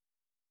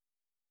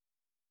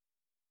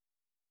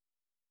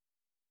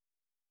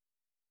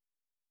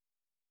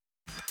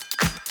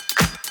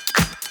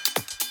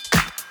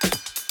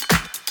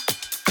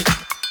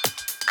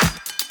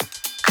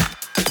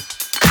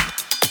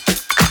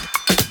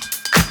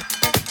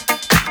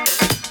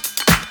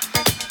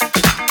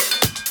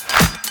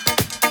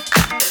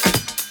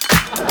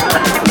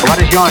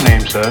your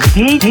name, sir?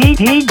 DJ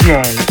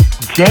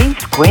J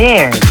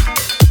Squared.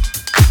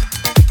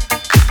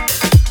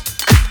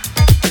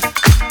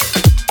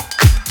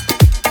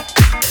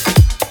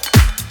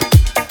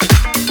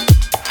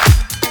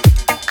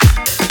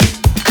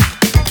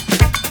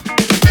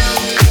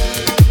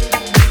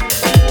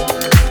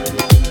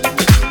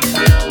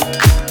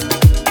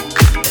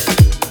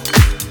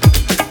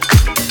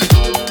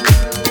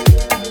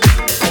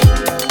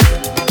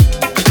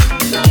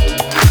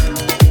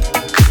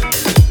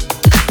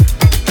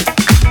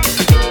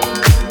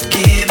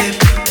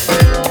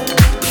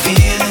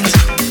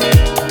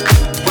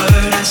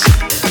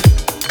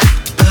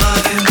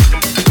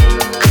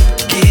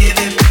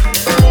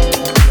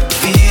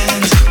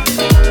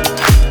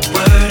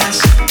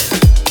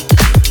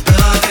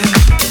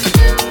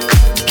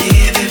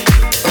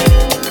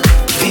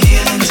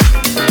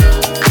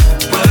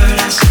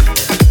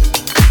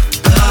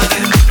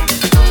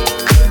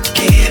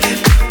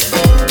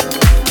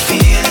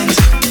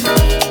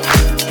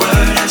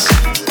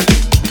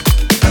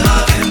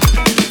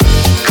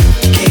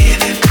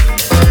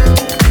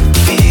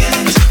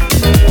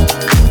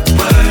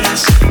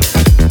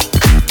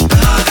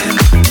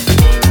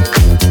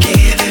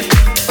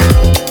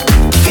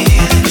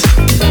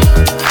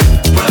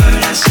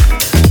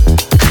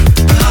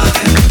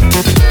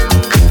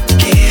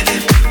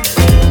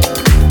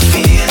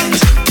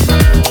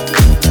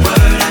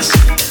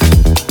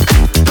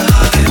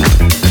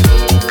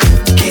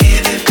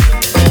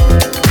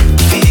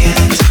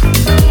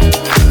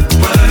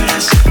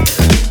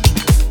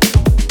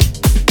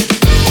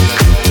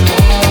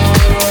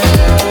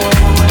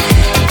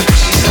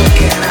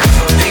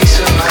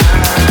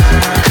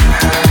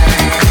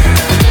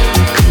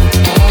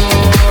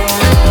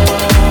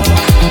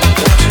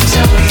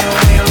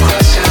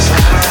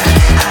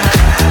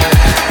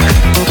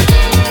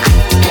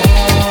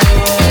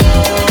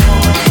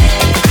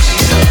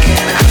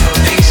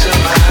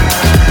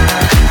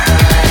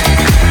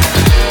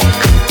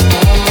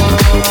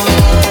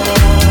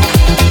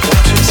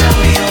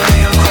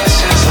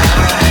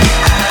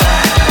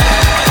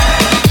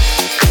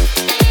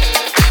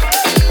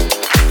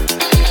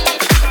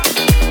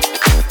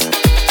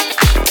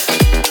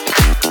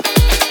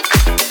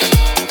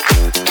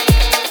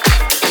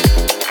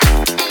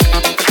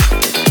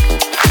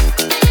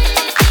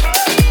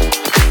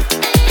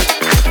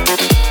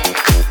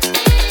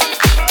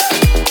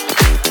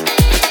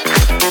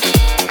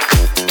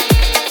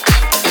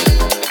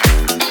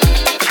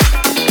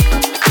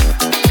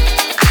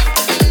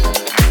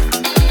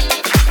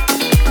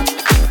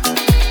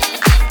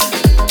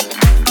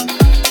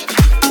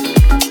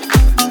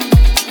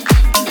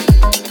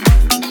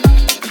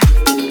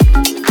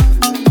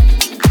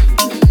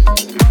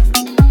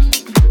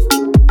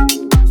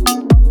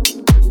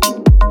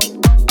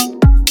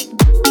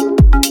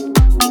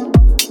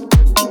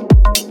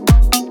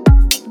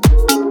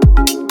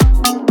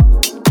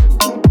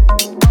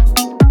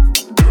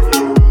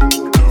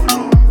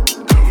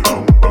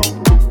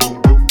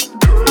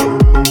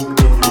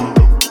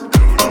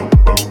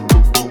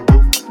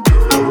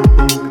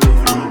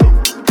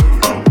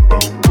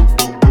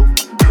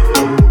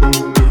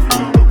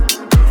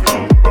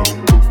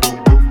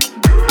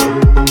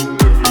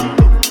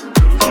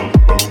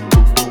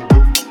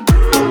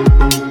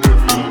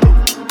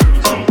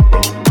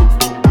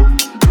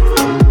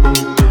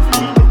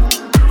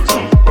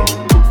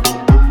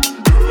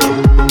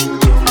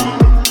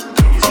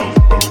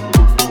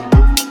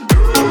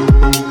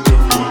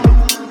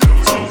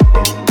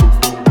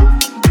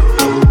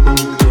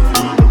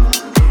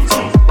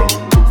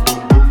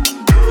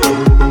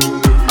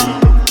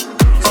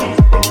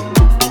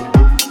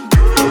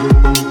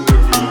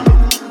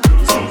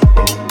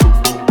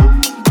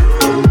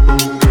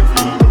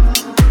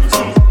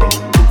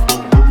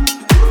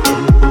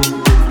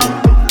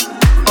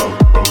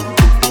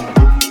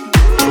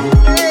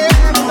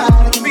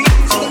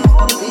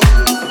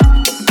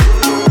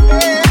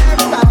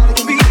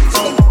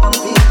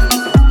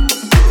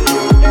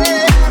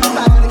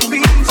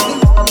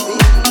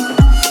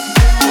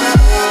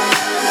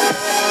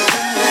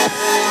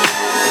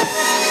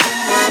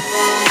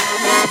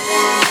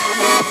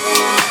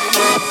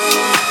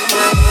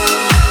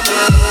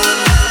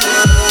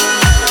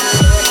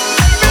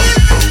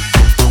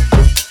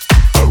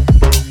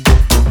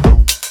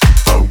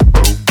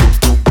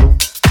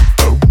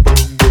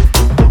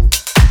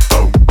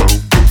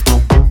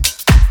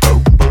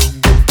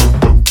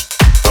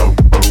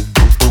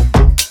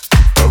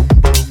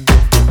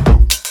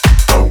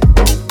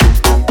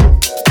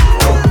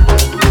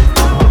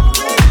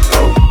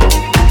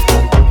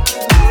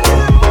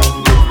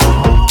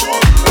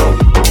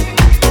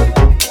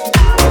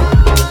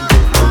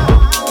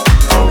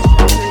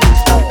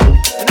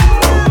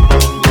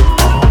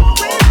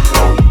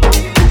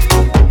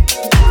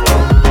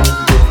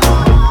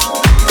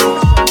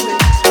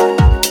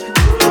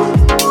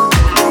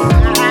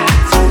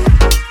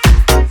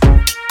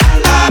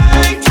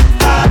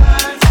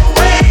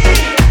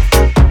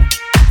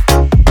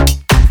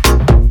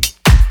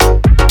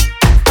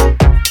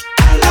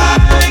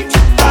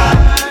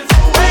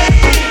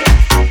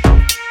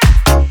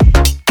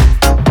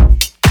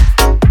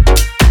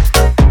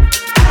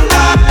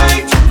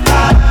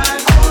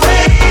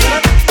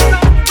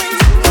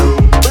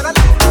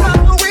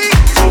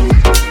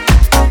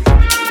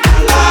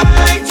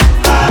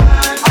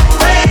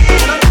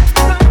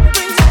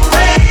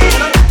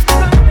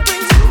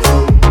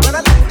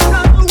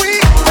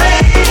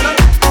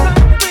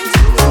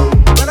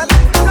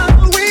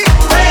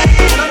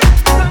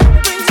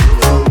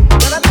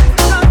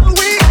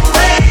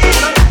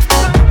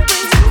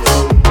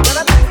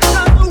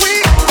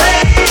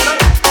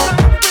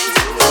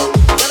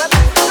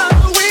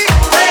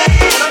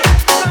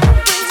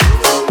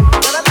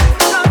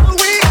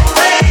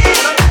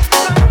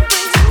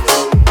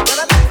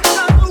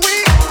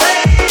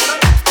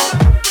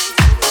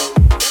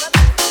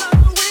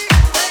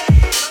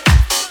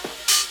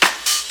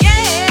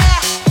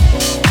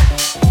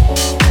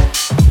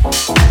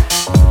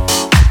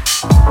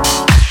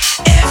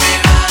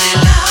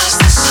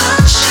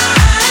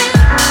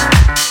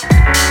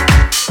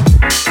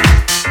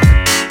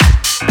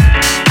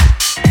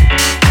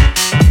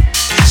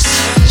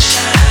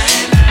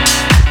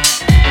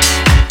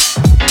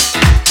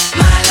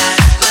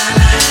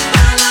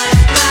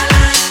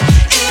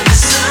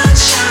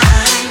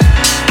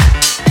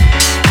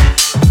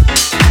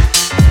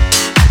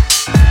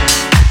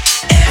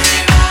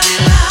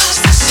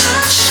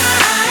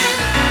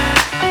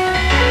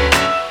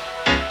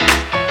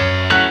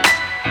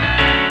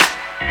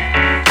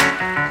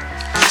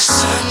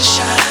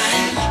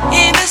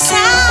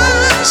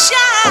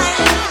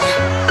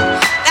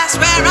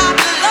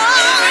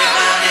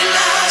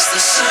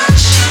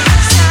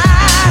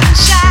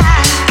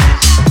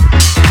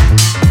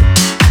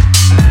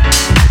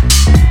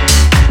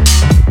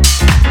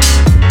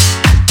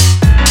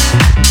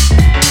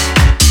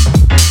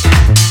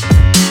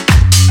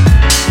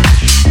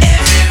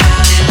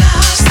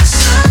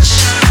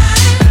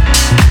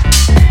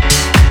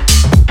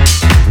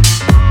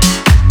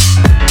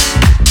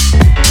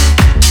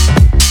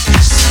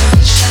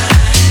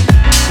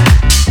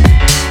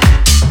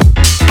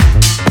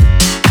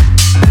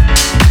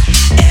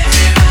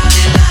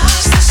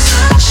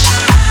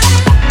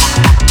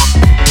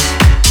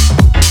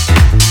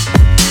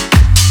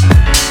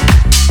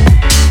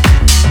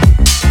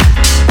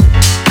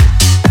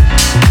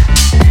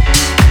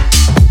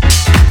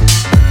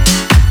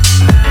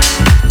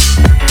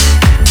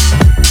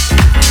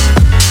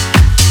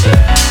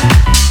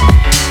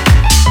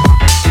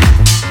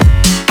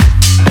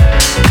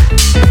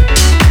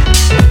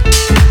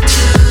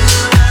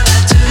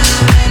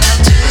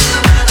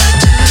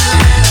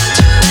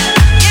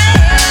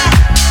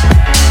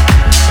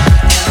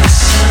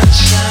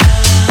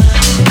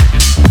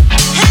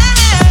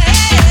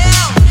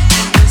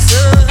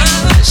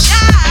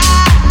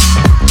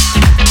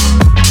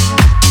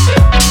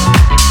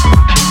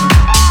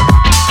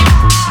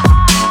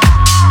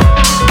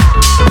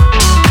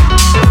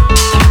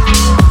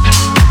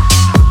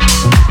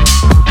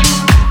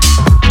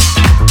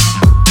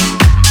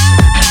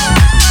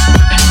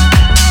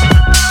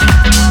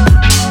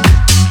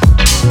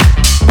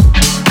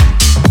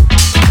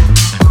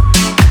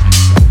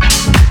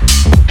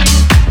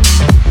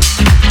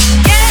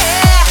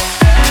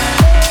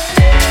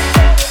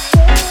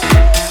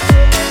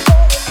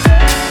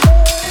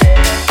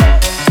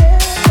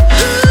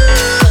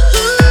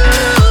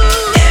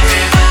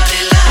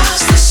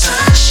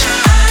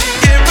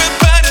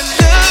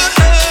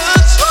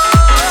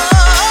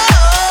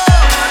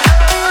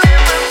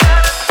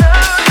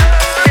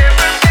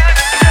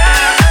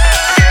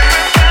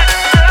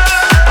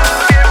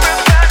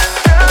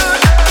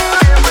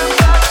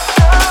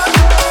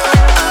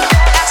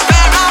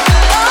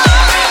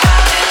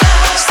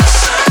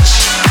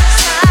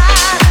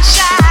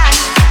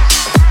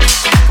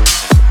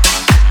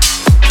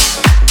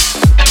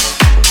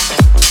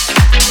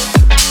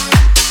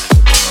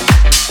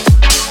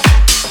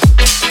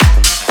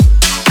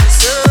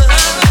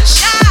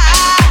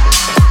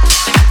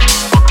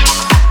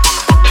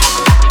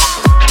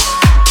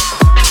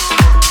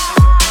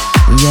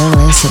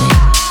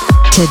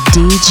 to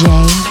DJ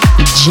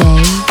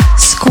J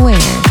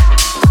Squared.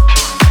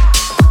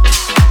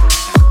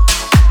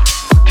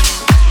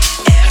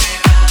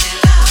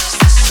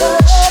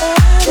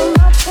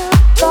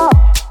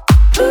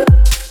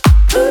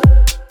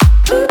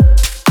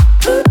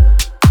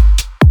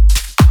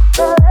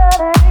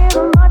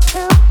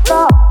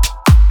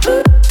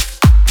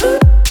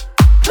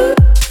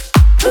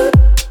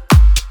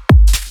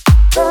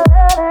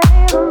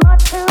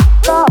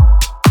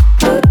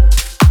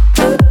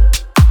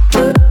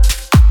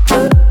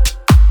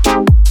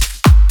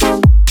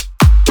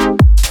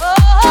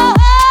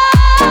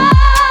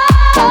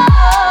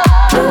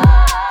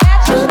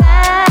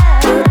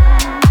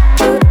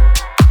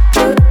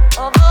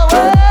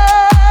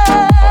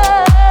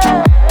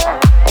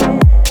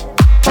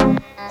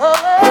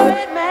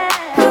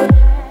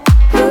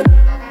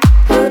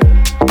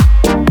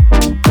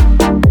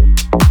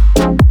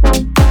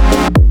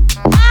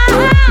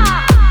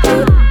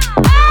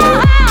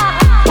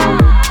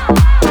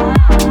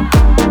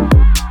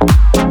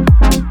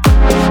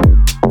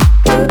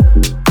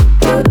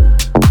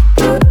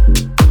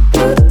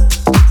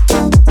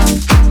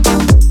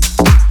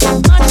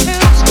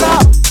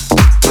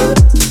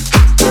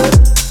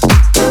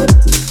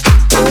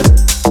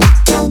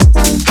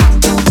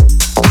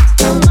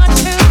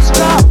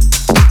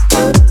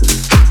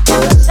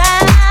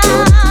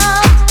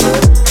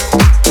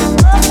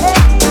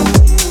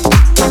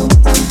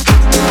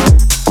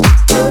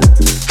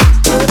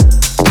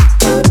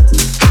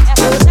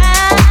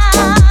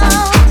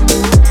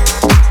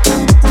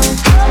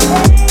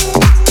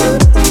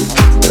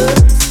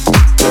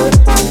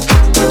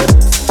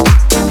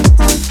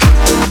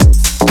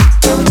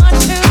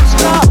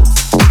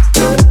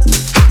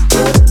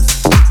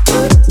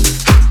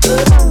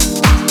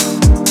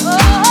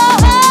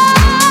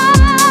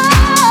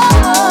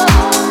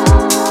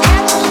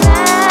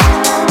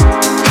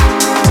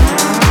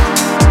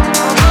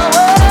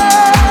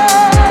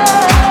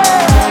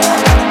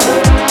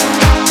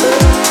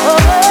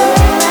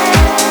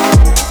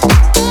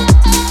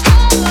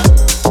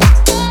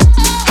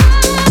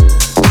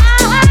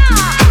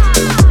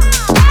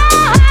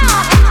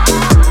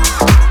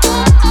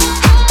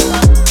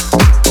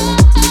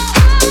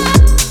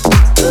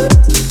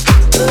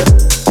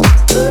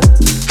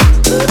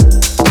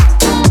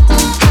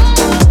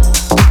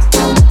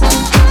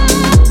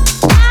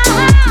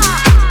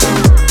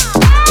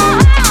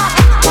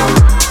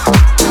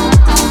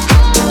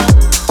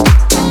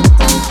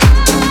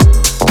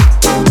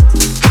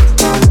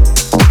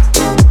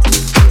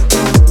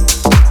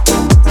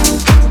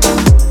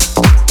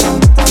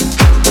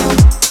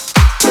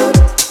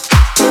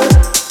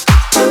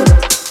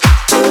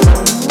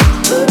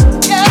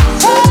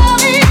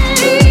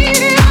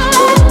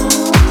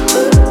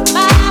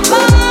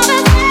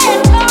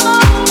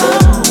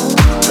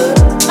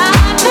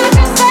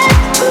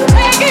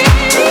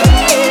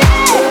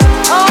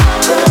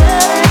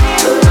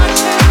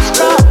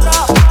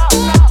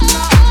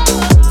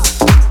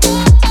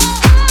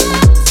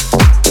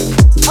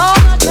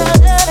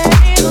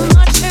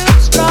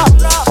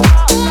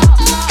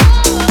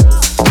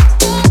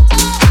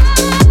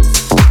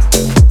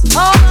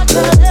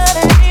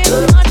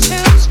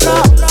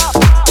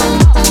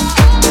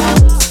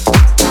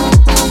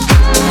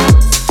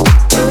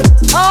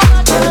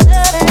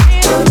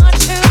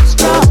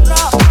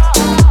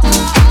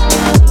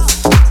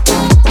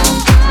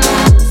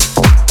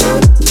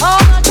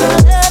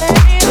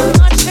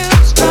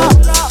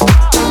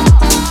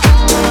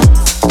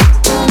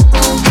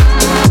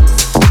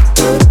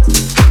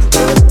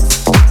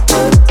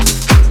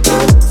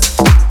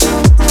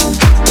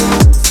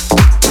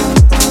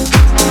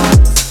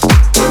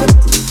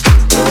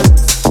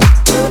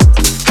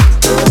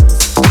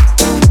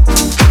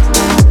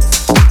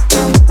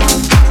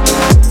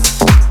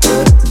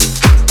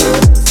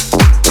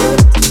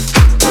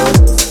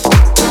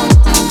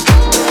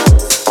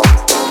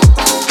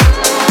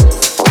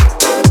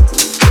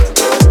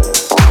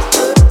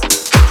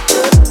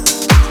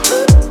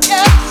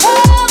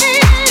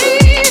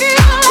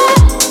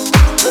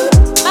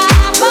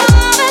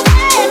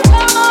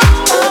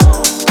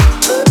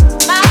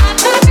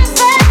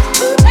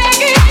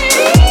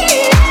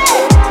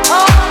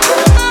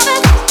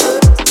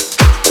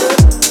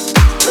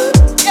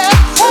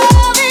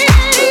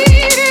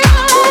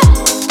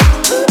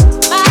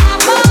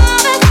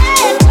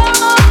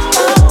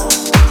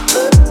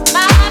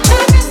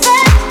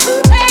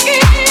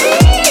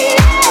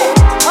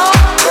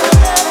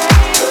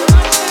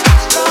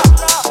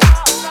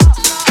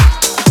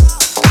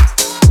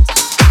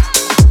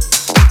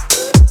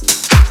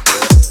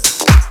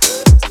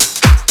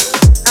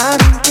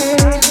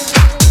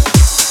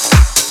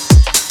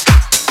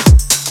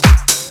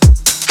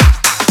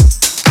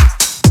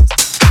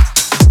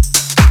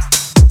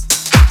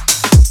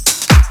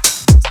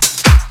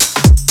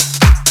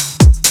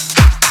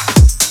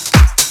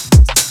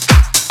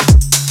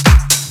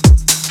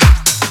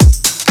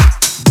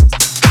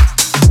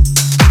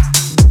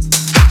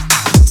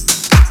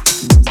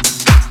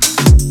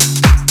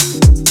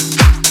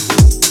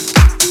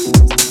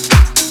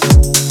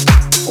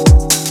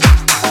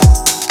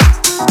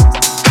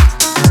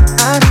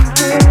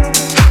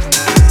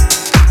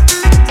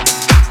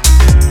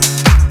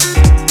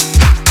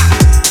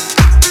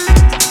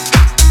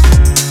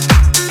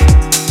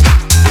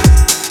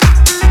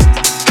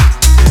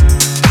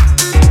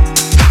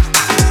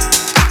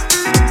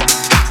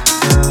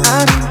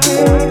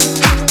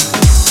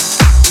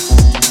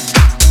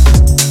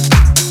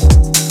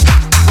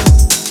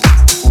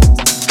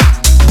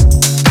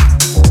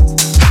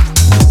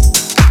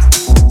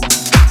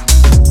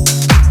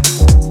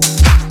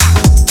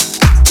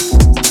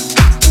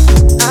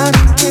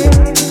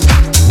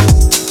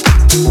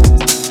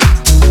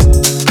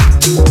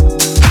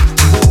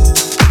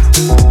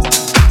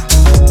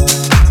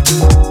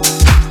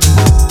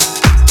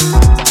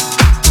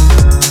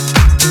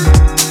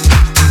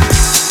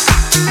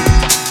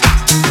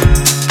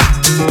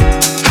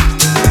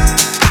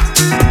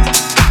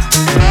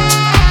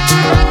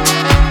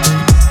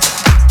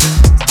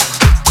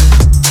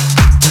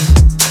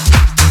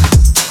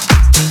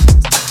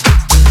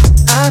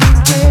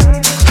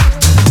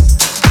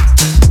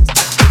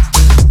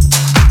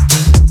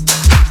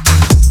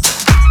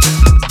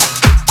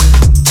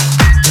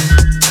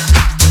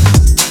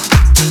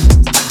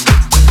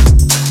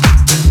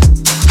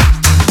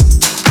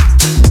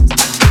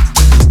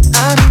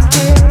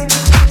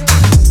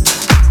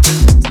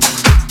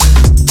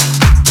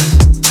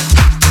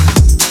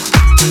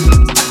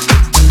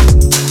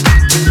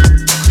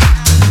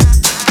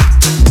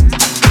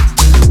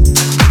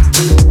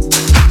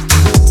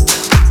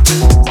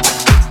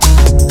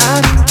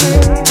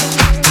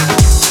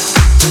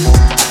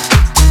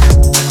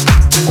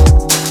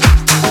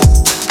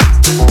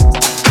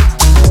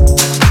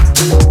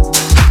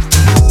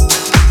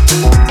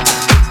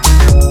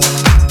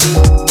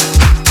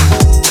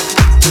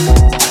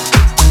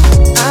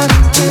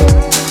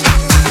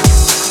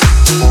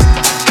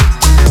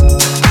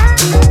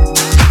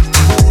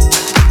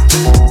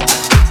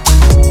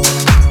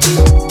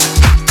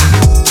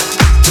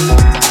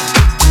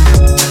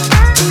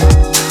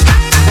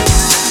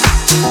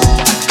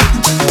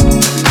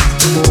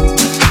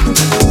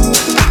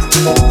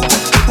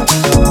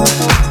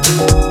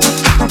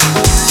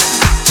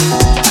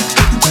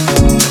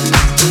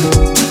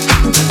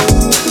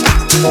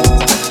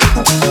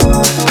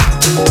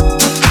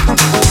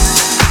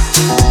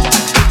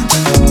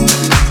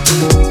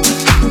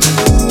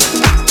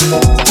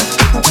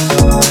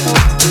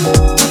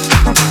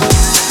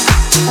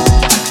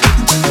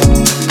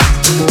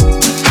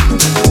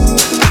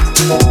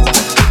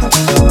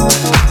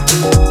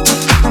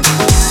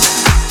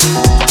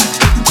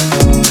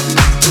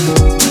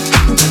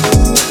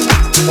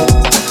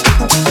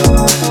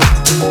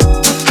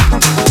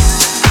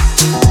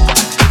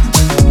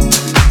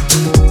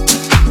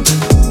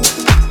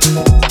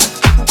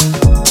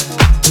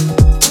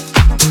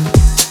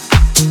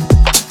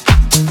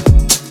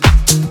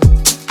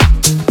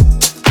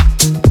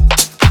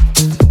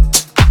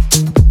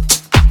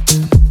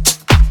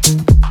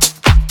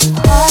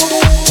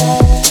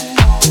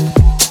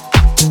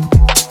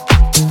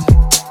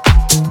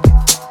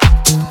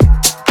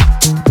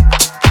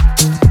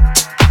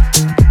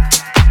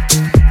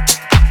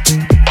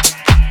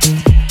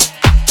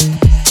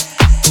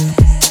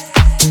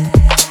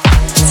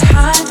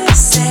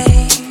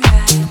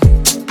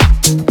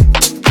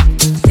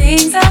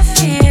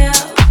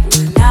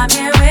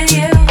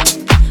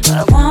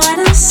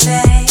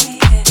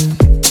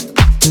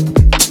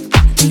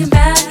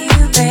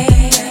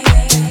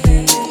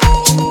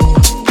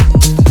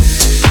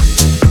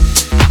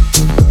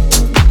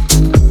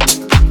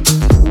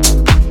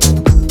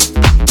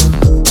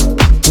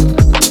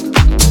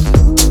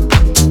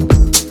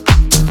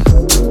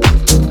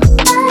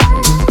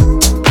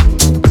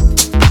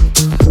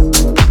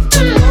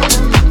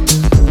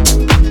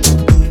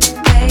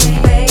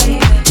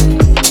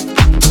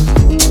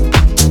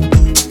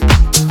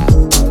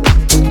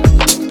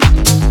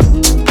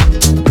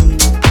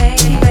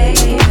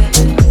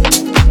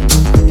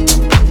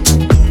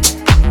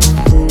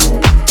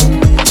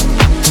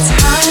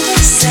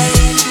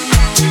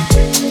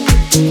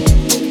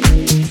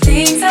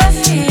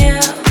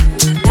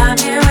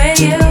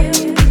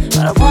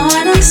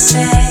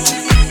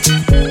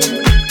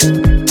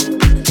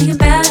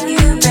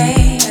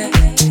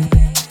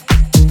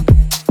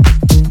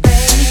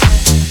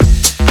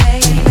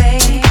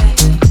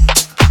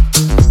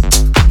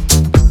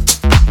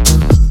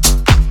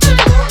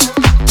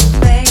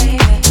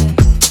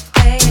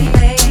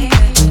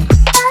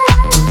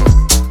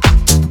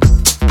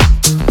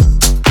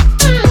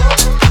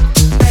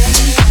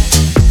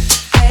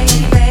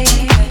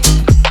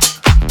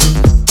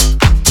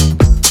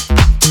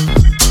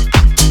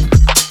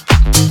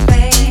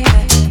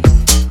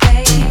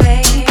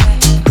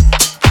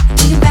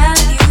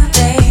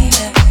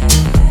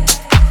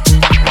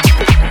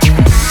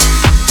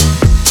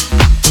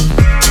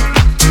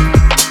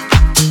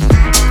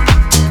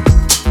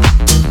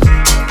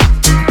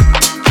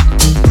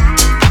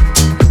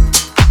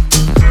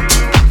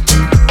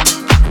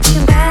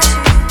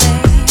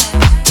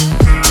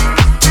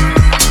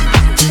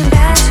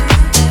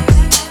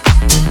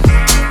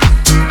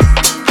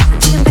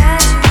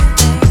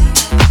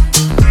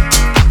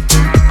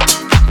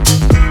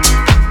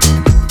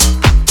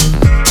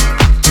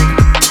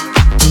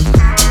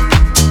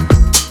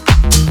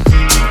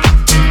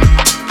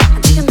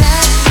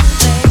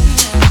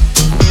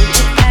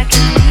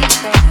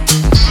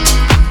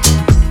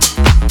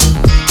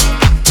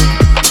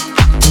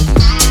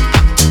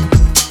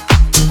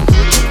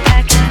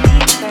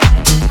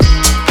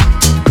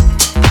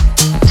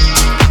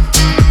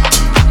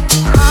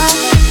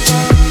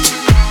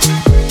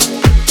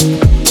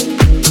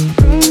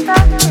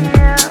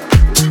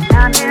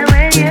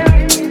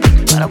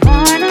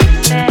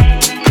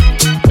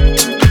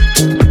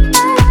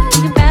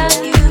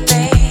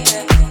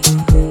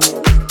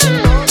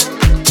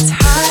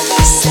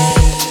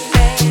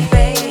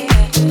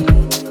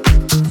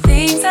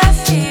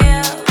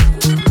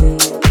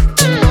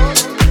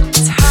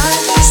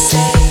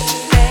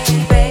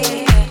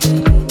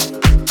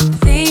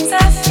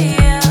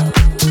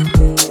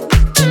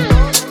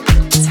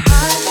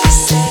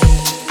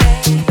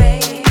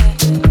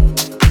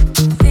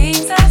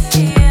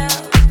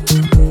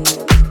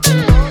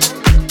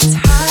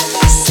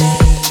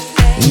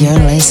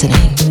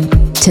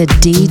 to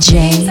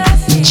DJ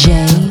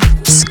J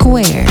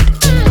Squared.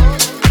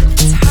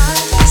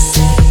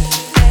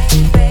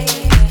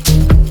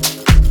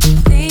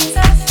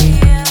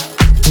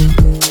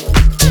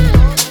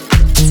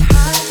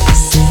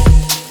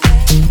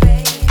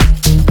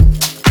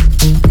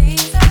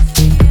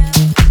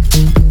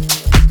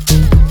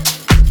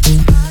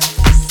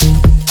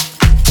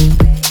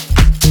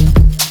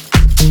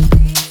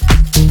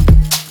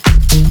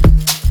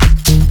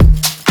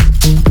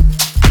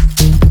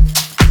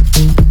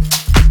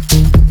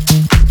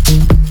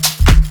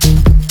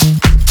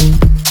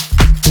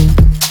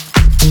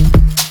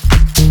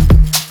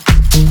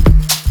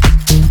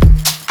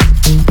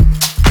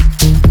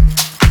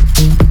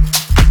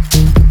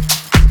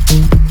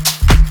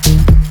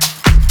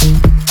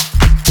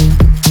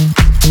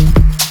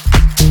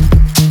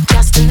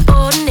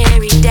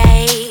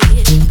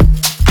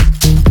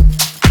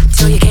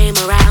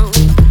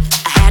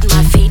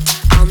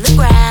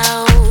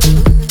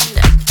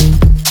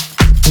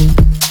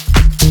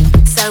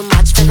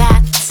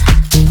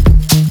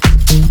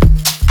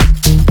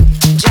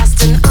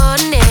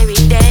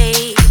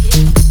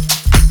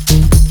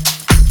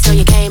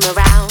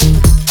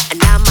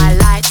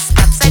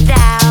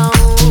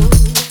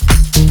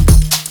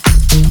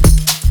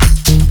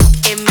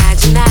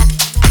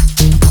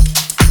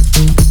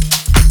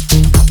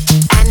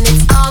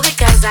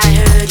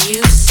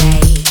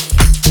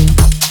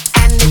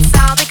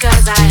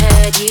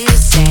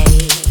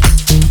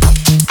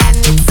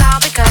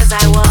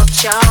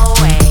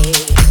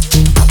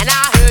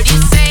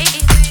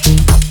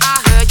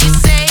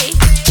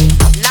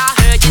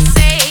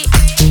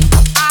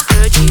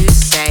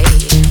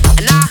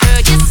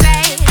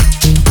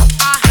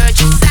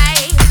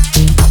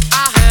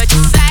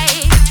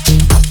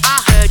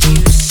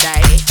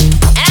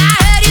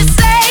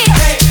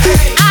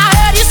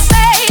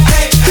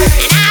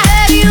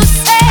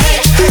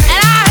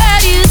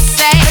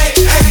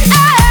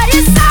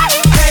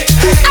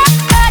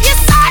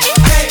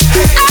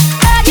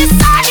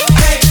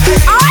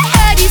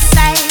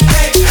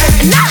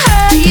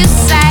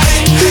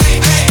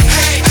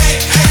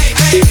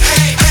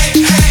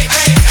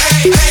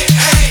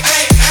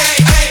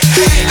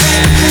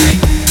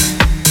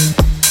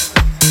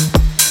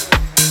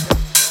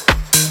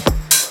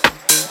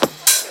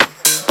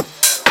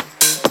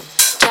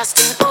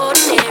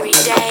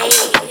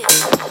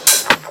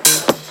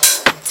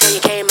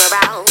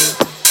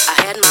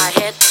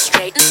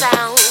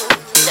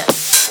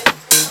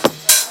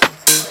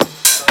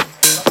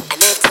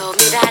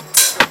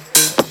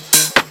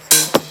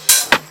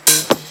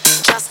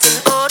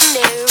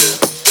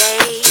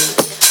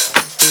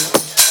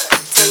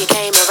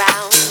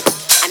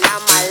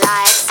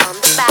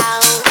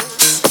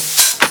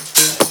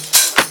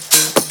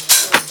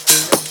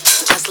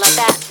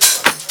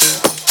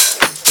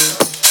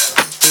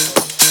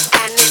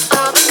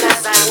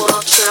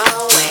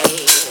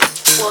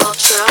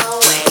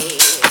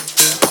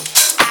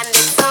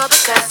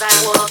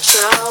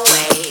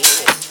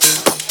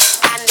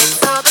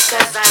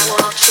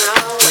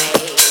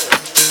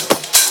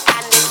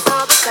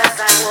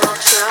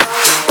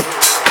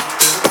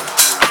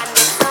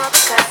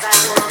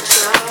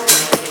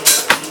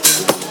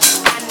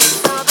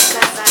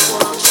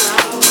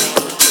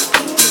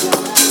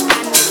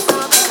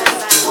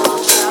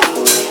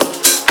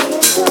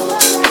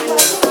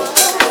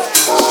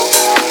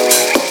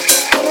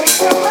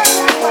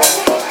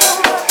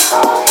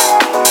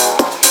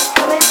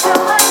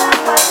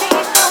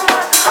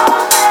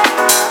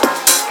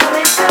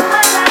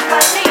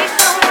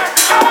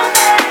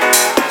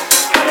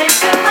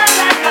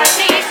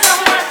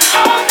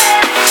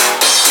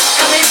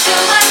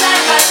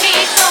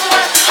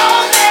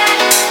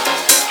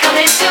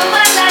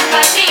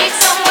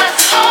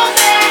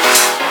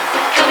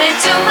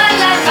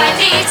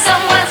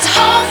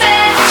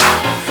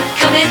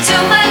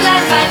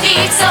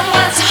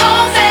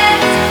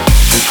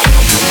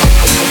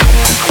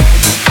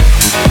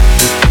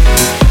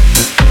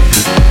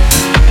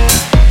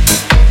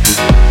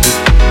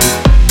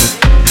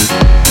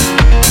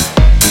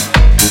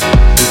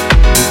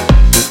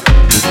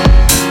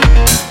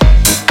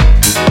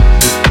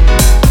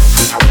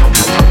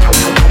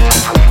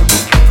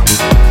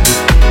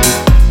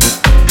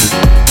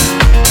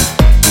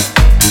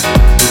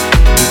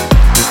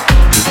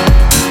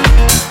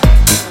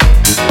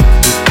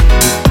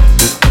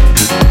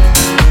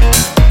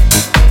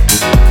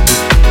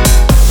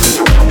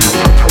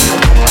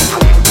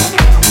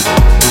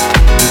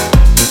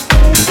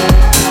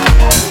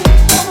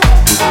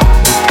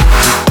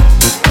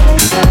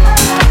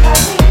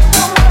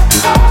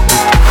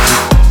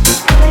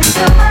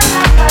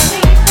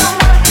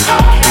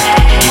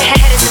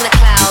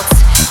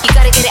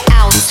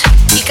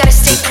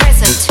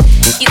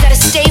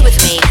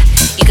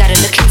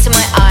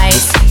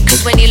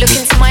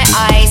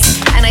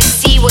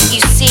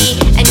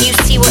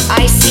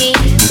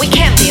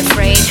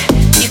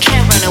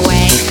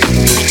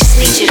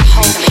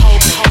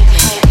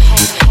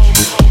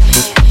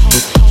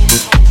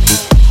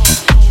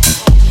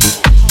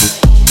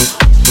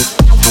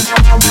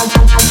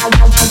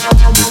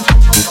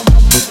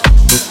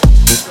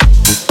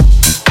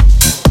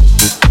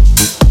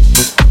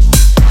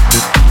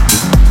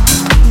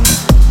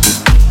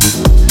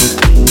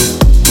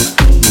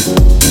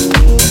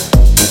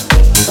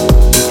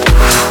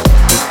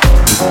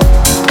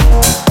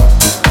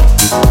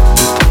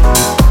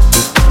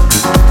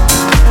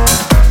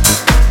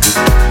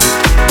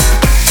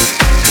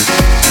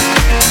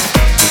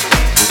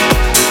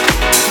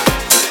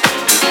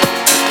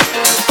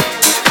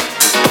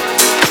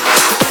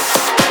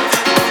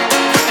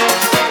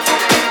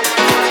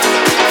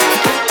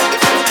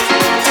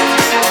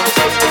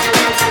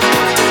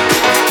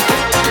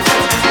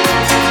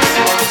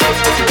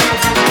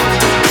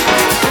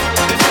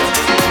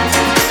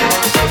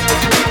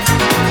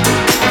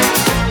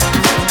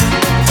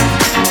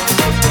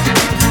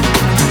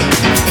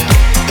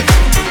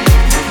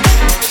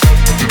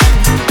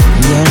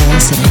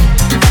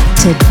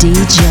 to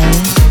DJ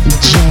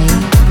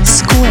J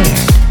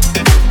Squared.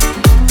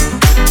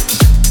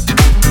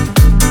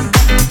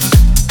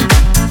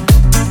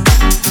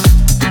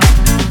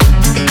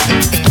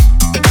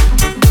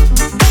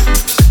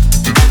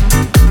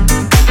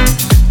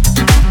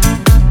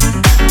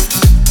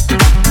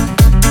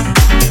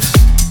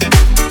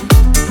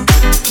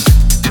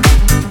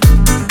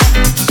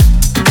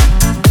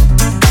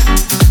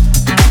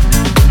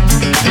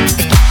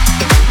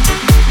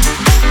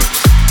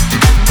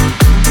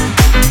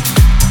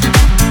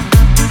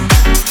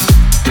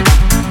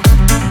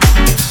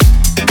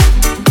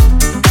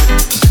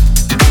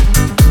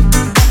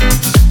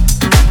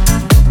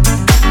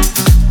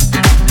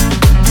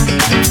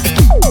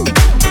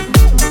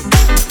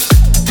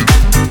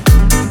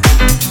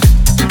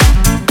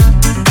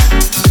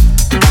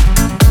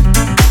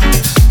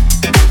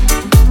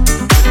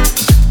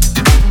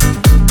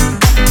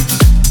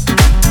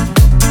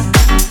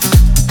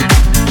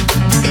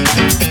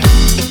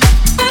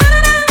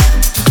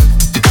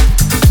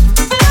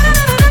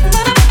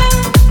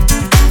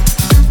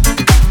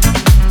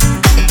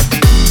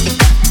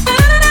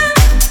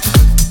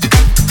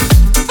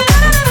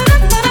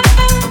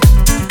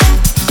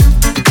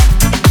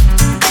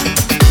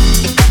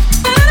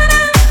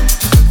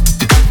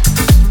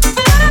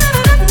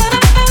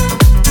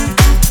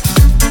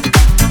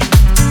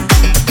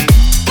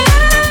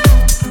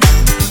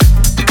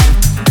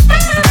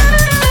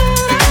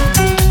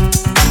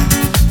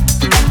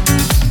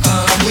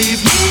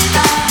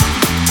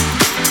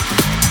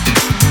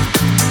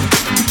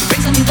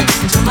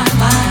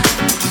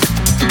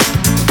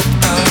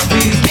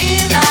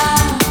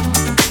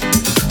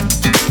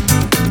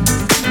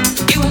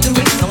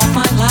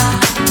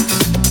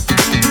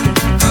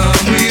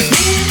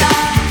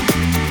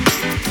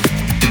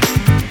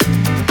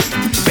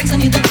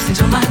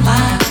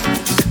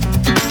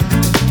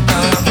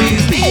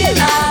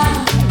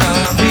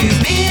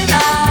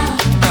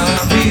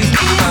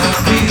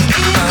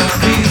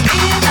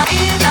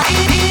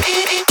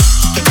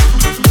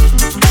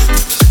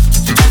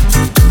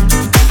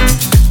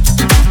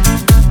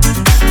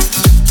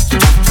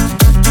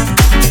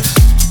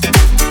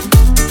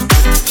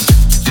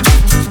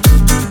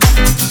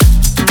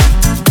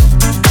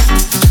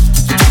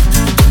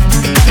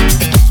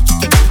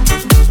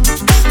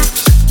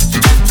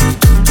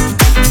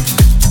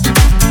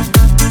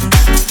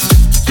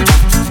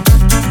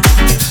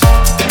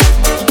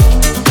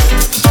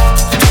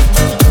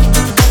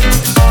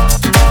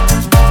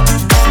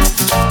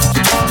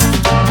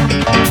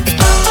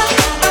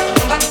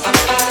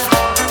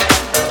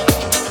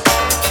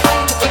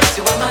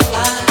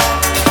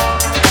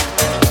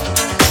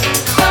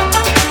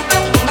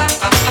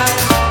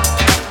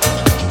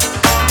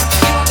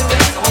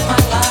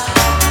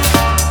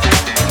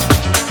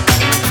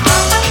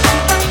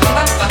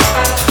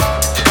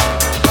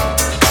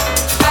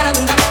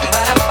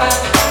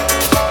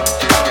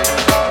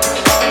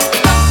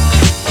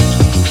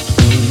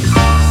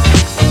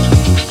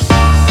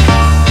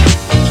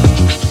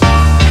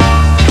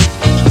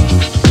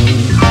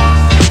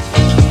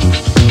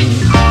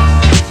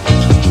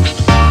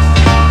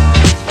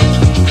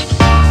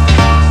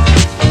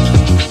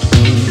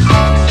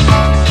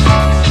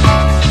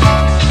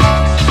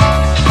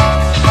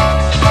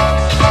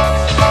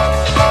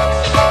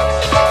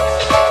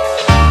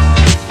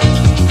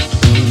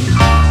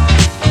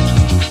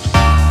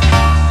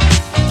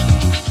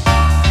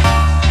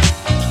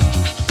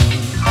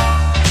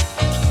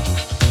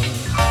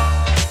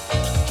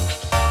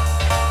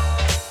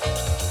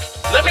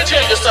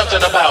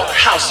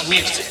 house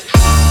music.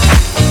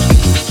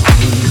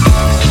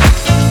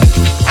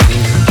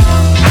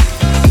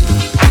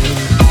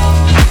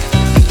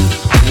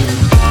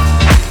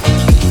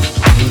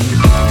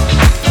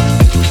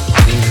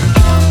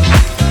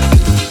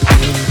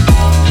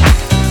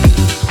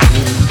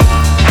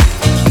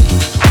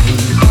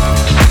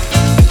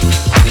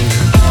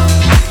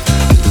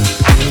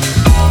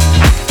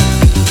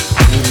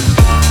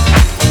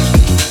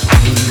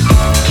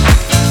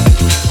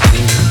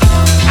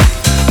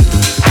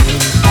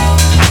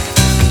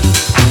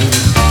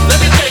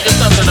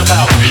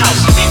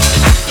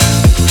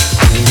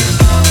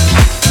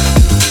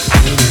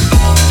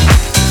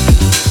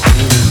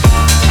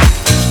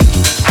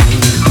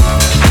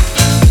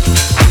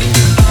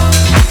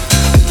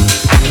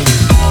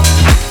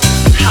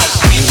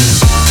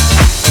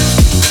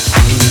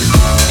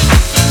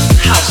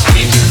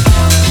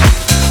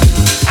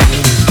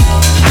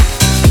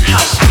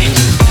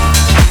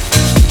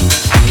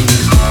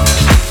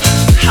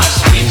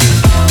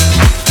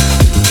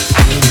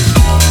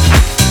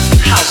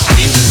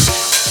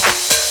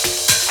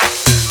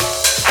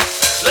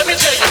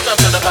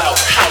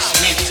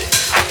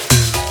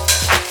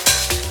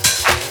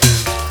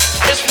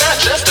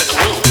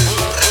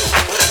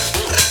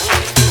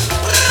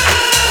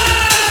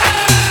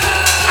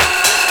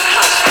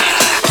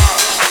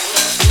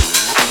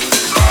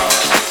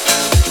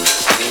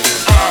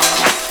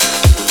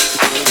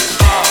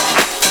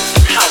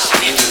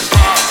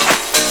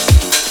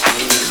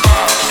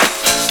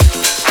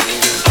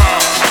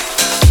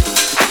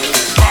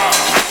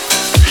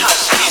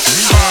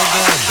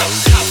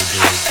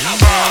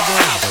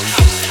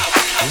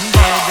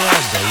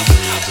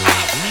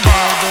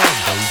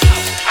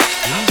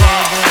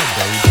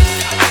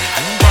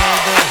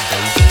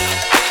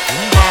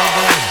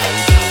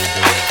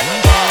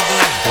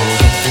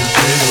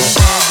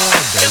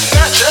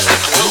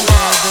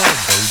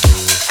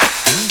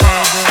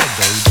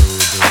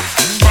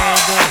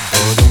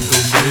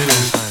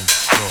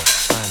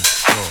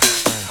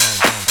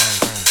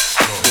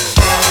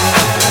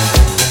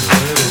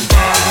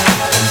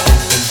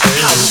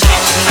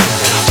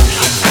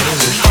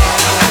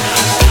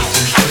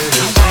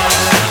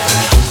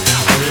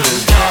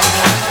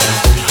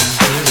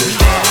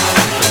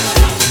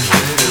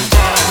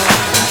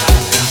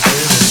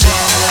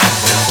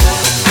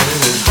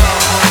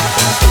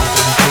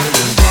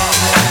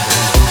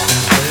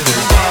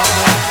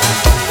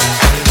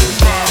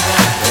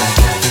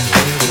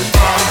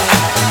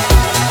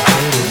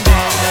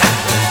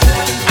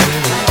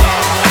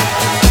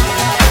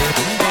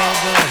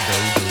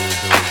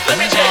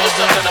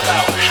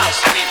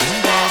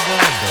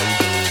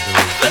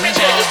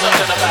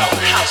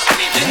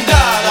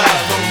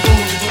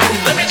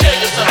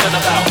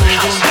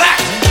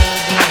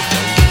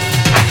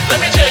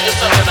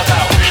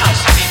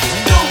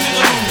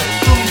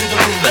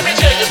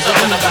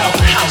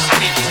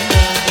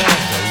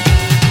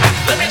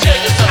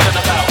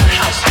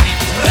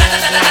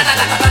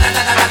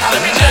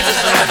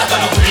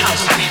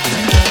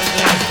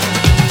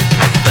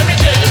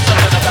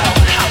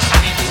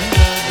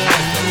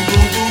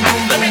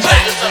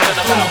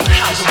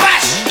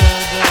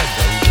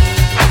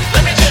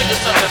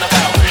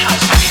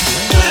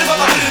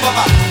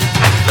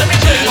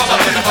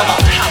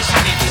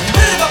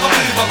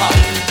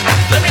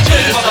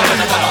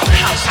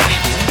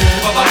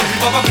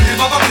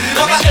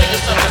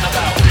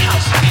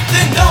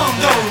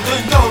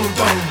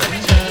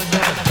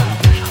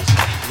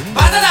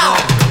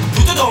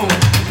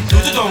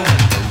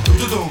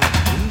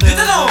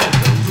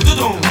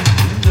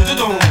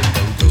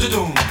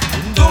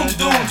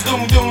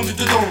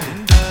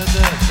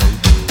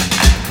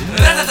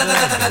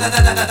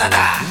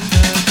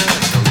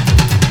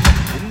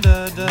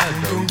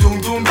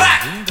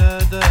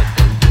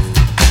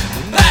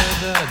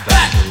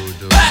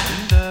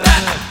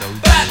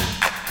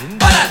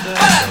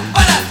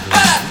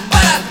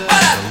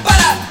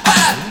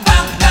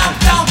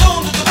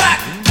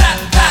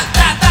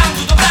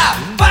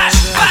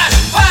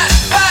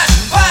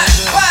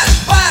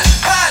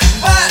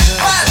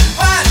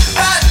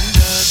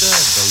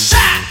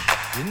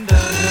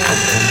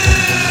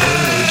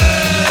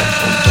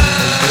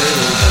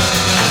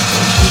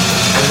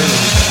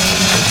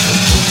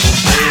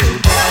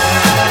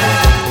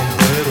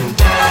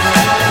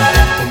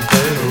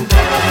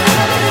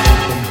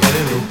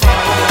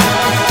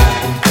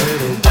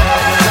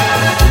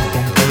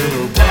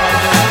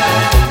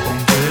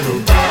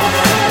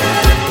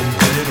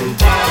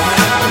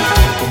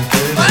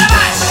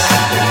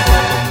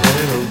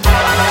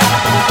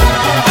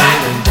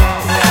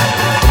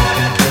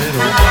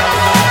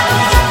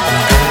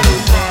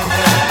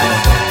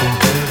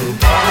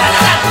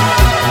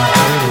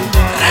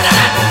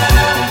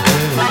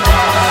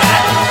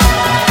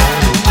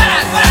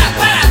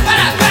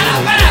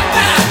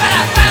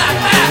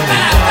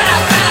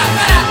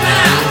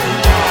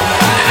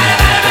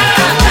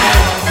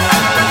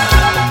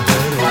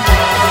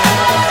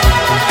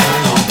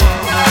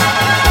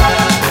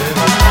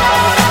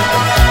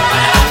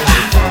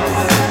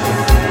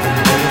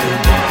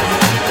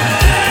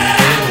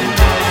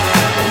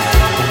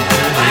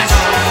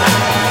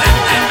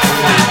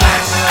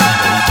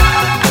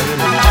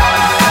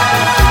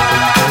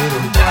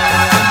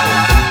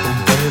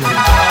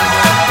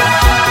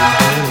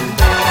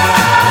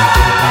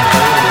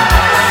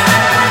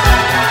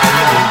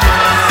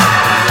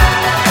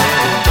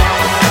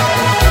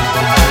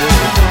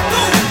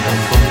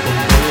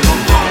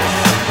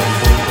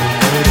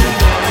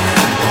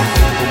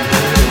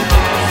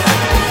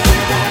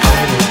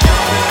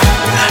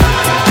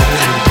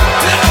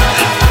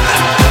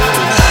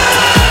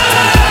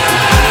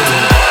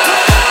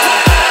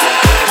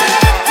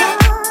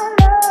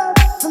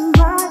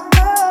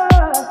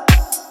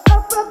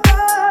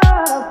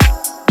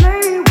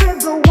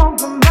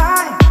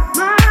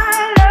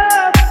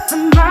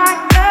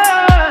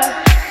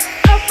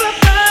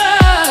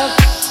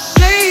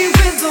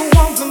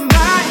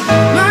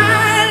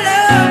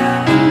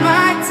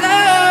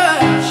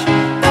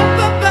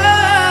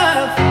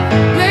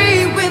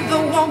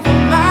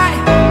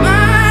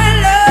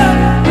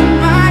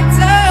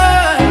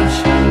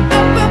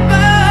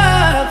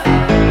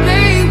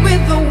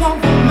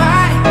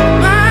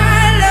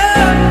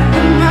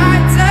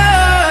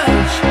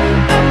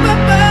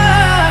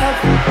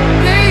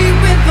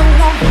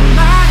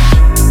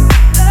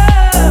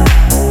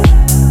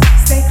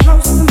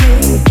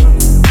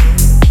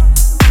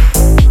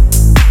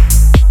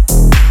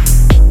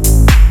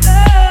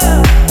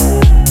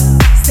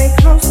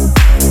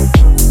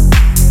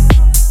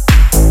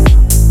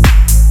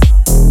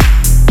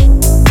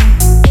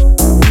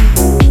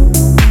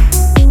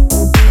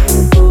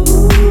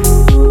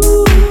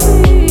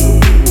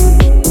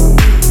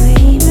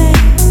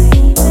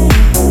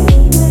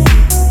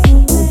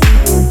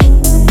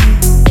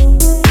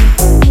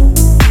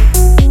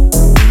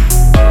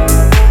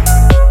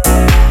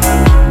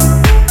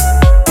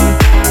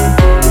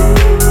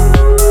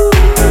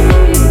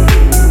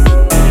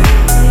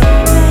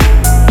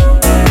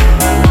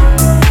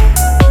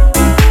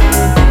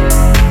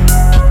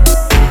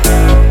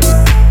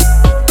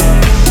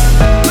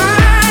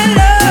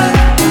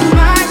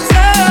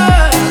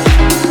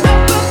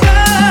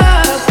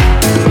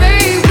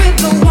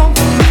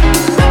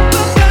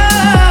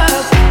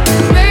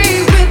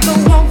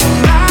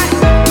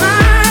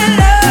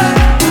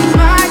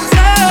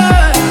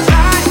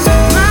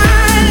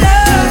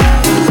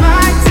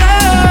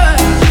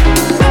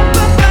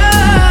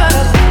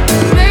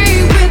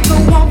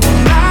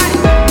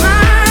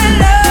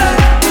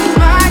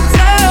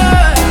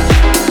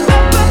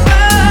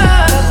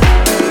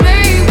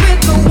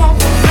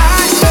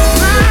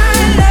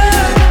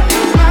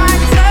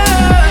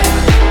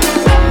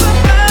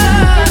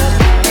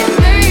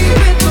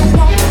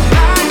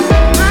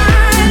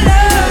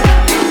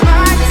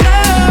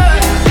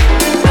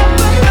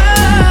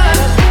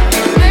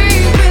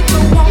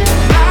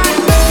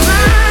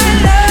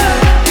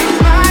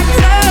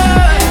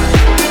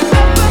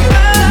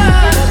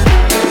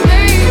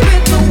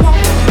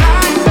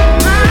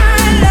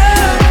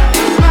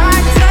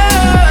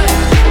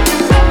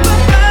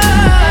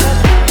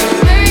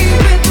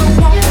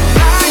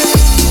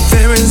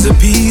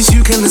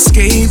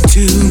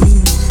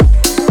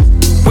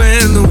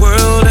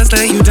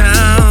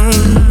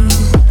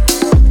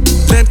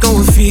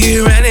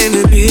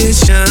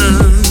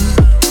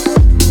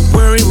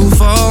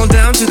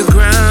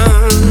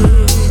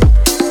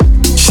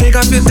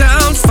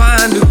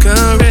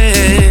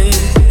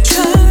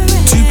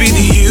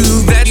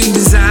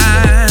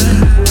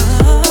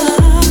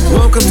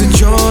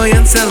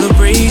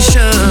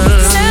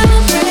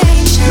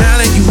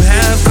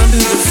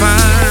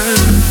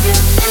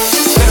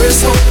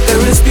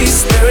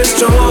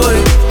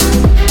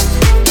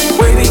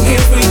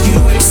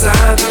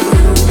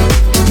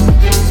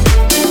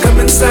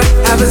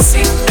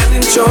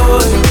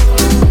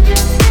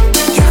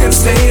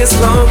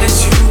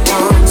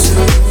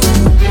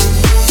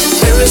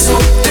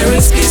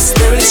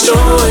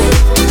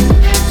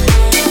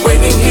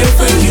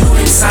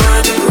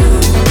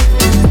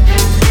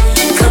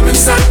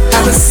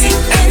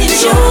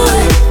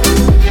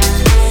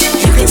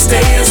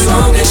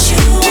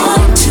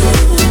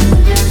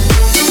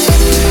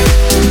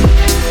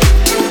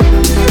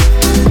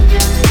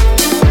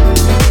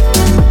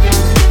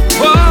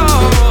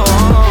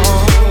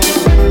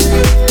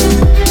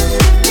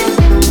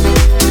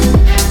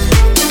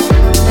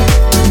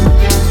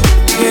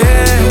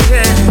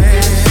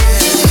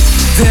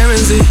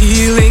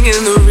 feeling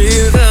in the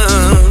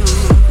rhythm.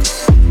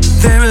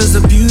 There is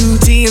a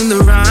beauty in the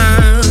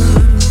rhyme.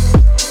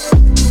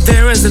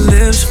 There is a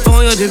lift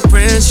for your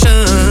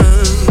depression.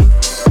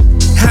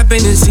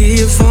 Happiness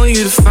here for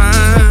you to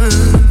find.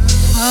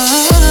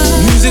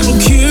 Music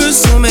will cure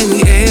so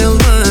many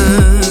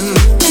ailments.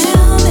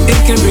 It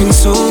can bring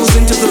souls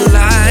into the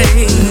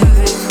light.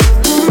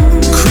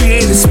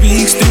 Creator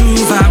speaks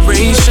through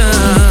vibration.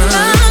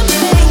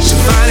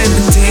 Divine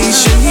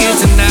invitation here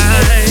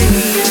tonight.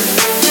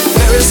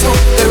 There is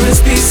hope, there is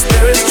peace,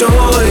 there is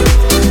joy,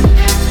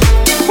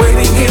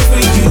 waiting here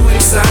for you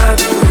inside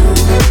the room.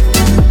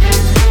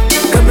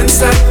 Come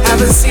inside,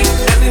 have a seat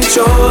and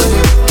enjoy.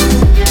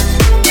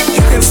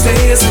 You can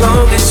stay as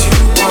long as you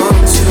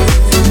want to.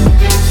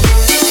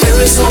 There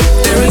is hope,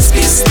 there is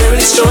peace, there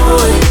is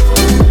joy,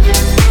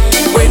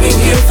 waiting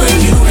here for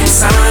you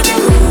inside the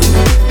room.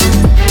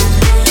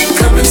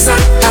 Come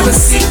inside, have a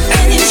seat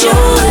and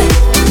enjoy.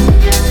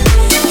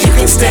 You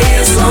can stay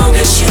as long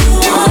as you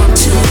want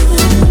to.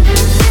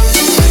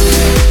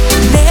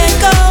 Let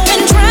go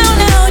and drown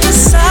out your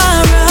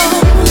sorrow.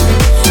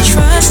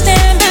 Trust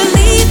and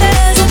believe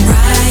there's a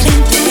brighter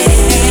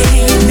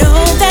day.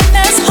 Know that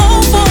there's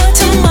hope for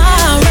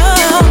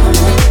tomorrow.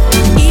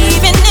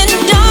 Even in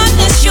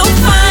darkness, you'll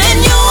find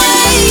your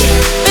way.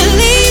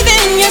 Believe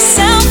in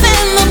yourself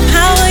and the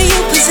power you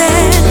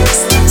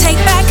possess. Take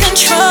back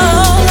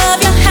control of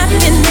your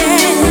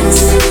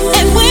happiness.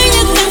 And when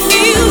you're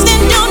confused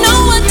and don't know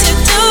what to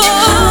do,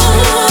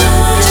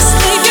 just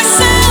leave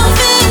yourself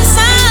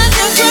inside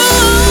the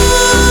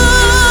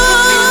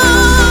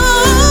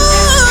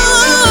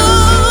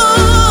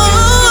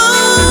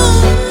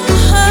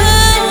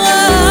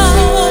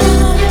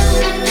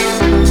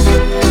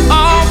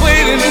All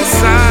waiting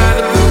inside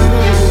the room.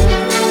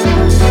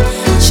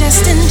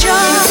 Just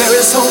enjoy, There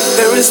is hope,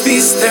 there is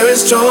peace, there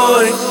is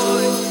joy.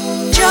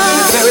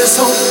 There is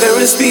hope, there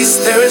is peace,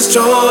 there is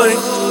joy,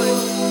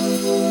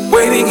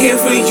 waiting here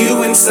for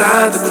you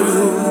inside the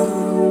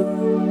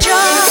groove.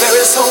 There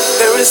is hope,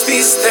 there is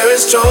peace, there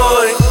is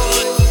joy,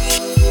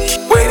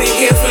 waiting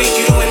here for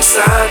you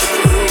inside the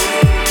groove.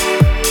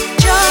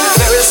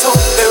 There is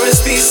hope, there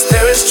is peace,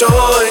 there is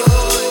joy,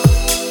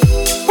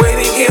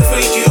 waiting here for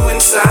you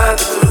inside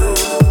the groove.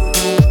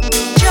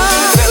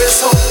 There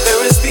is hope,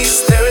 there is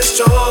peace, there is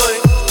joy,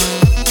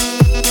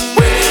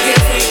 waiting here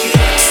for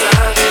you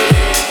inside the groove.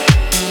 There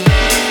is hope, there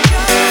is peace,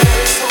 there is joy,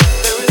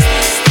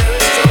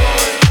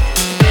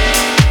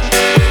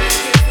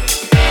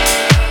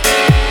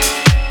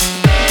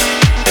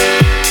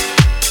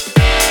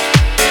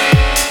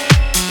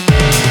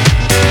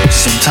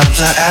 Sometimes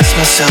I ask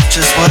myself,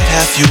 just what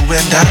have you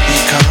and I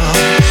become?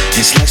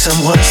 It's like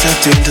someone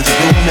stepped into the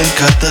room and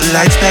cut the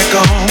lights back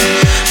on.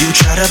 You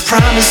try to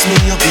promise me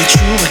you'll be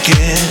true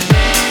again,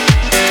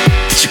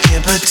 but you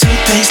can't put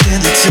toothpaste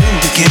in the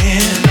tube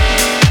again.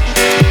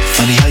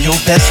 Funny how your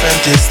best friend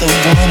is the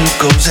one who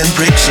goes and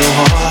breaks your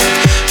heart.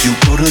 You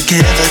go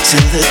together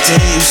till the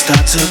day you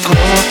start to go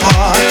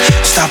apart.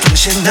 Stop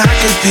wishing I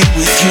could be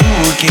with you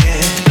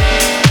again.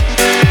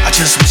 I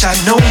just wish I'd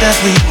known that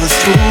we were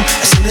through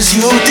as soon as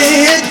you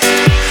did.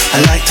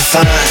 I'd like to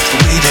find a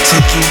way to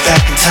take you back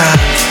in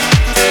time.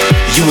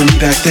 You and me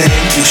back then,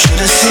 you should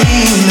have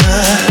seen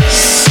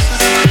us.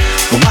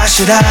 But why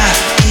should I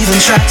even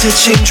try to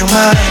change your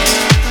mind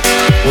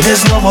when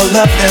there's no more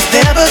love left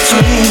there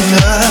between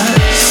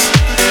us?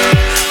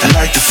 I'd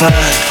like to find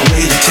a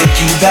way to take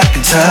you back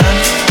in time,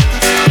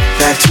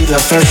 back to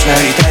the first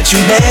night that you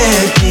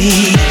met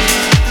me.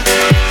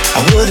 I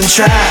wouldn't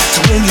try to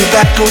win you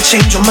back or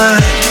change your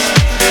mind,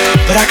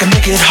 but I can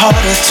make it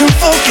harder to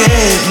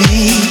forget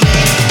me.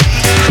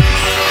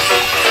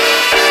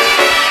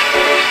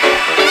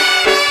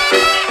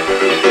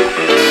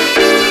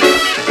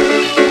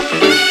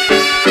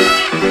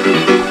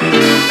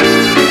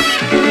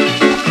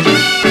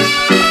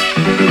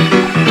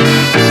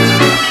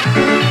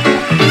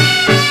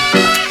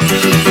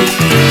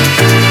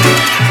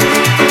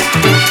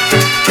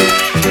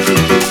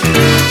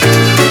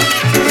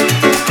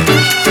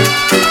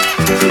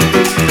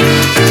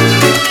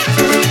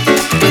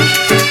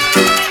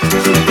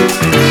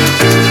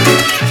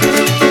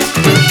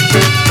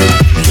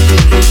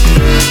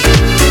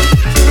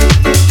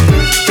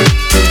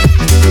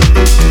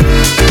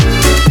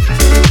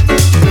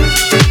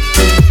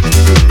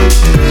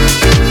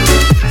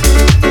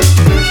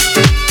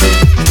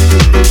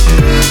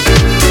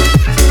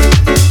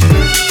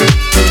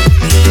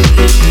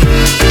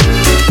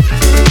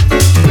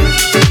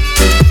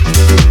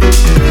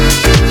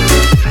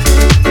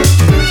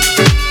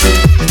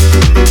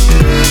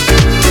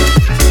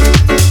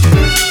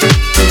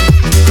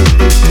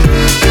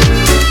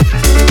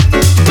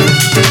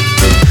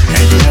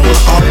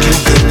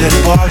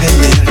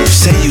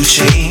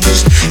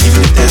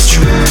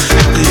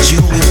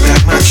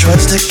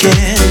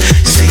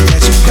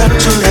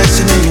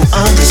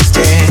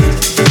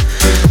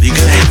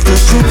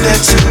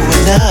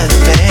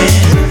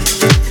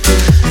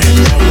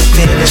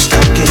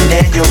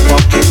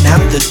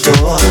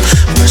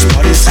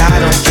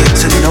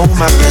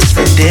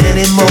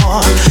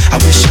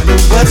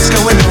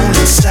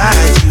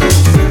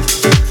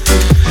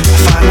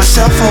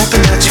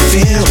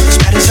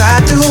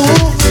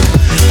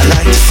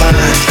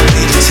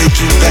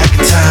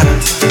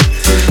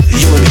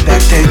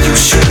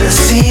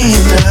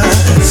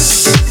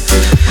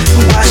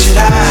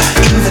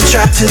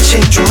 to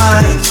change your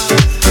mind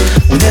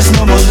when there's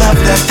no more love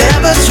left there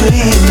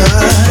between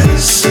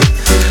us.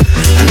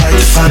 I'd like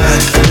to find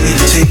a way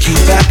to take you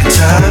back in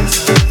time,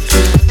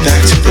 back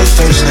to the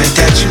first night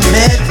that you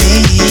met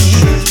me.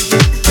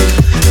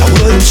 I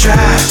wouldn't try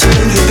to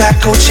bring you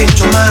back or change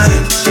your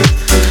mind,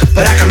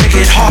 but I can make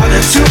it harder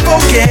to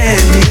forget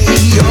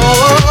me.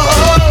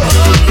 Oh,